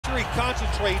he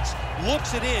concentrates,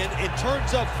 looks it in, and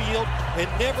turns upfield and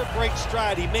never breaks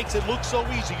stride. He makes it look so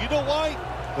easy. You know why?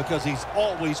 Because he's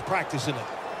always practicing it.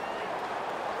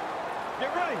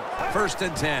 Get ready. 1st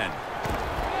and 10.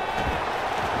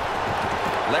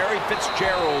 Larry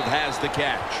Fitzgerald has the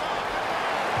catch.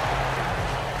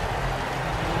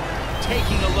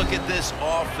 Taking a look at this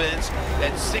offense,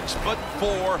 at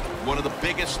 6'4", one of the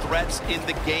biggest threats in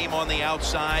the game on the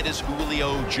outside is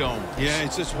Julio Jones. Yeah,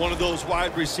 it's just one of those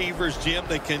wide receivers, Jim,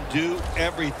 that can do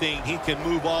everything. He can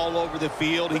move all over the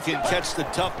field. He can catch the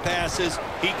tough passes.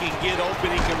 He can get open.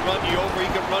 He can run you over. He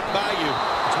can run by you.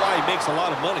 That's why he makes a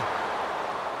lot of money.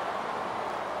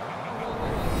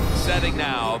 Setting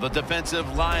now the defensive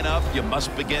lineup. You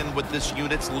must begin with this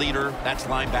unit's leader. That's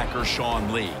linebacker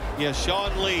Sean Lee. Yeah,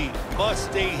 Sean Lee must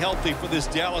stay healthy for this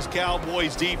Dallas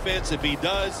Cowboys defense. If he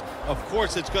does, of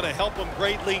course, it's going to help him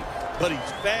greatly. But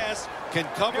he's fast, can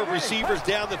cover receivers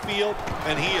down the field,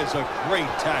 and he is a great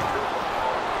tackler.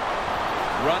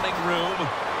 Running room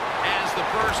has the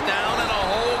first down and a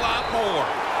whole lot more.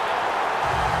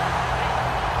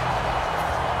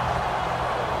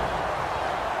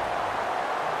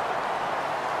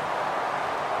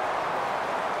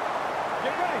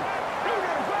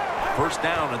 First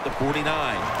down at the 49.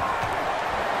 Going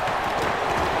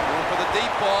for the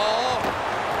deep ball.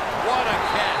 What a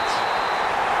catch.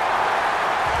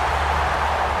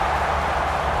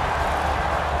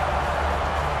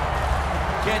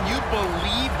 Can you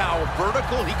believe how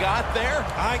vertical he got there?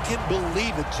 I can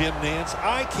believe it, Jim Nance.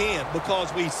 I can,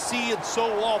 because we see it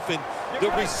so often. The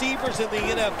receivers in the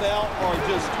NFL are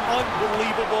just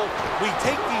unbelievable. We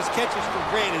take these catches for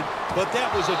granted, but that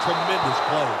was a tremendous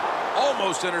play.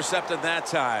 Almost intercepted that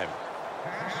time.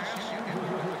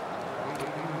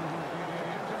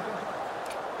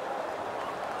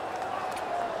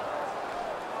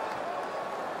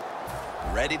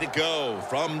 Ready to go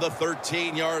from the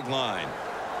 13-yard line.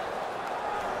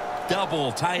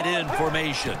 Double tight end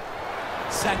formation.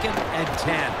 2nd and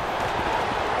 10.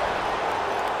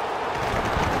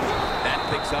 That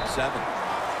picks up 7.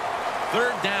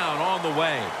 3rd down on the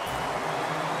way.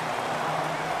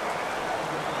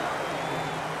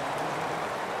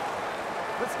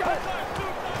 Let's go.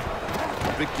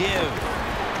 The give.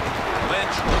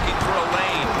 Lynch looking for a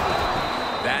lane.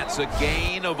 That's a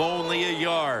gain of only a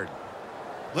yard.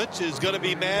 Lynch is going to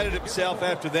be mad at himself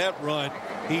after that run.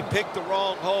 He picked the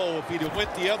wrong hole. If he'd have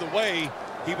went the other way,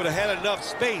 he would have had enough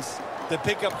space to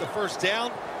pick up the first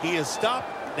down. He has stopped.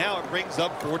 Now it brings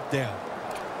up 4th down.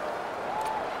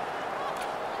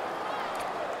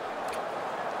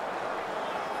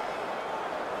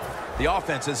 The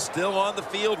offense is still on the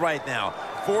field right now.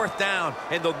 4th down,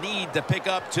 and they'll need to pick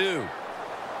up 2.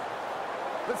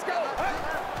 Let's go.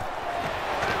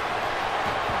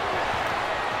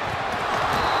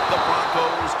 The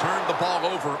Broncos turn the ball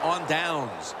over on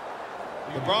downs.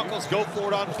 The Broncos go for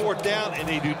it on 4th down, and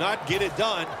they do not get it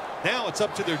done. Now it's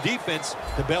up to their defense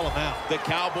to bail them out. The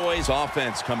Cowboys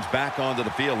offense comes back onto the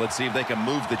field. Let's see if they can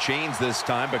move the chains this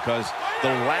time, because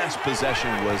the last possession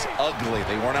was ugly.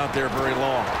 They weren't out there very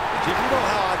long. Jim, you know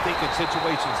how I think in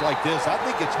situations like this, I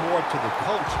think it's more up to the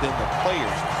coach than the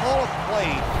players. Call a play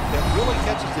that really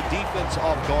catches the defense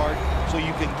off guard so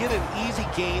you can get an easy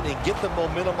gain and get the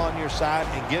momentum on your side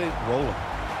and get it rolling.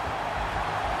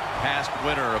 Past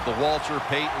winner of the Walter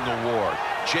Payton Award,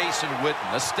 Jason Witten,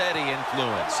 a steady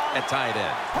influence at tight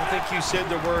end. I think you said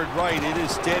the word right. It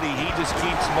is steady. He just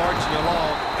keeps marching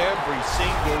along every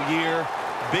single year.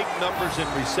 Big numbers in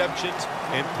receptions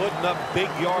and putting up big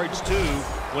yards, too,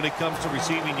 when it comes to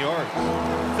receiving yards.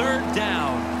 3rd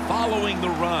down following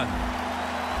the run.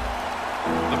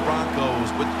 The Broncos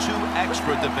with 2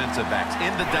 extra defensive backs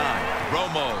in the dime.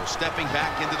 Romo stepping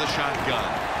back into the shotgun.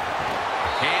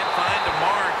 Can't find a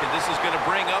mark, and this is going to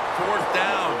bring up 4th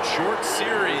down. Short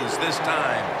series this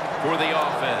time for the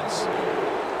offense.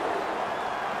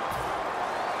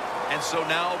 And so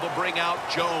now they'll bring out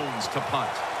Jones to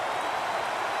punt.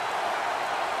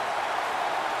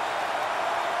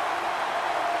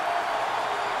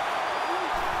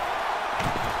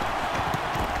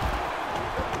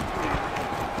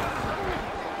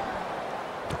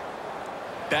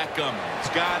 Beckham's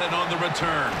got it on the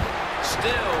return.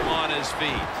 Still on his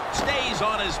feet. Stays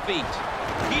on his feet.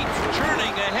 Keeps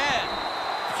churning ahead.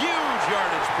 Huge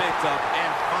yardage picked up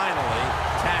and finally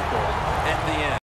tackled at the end.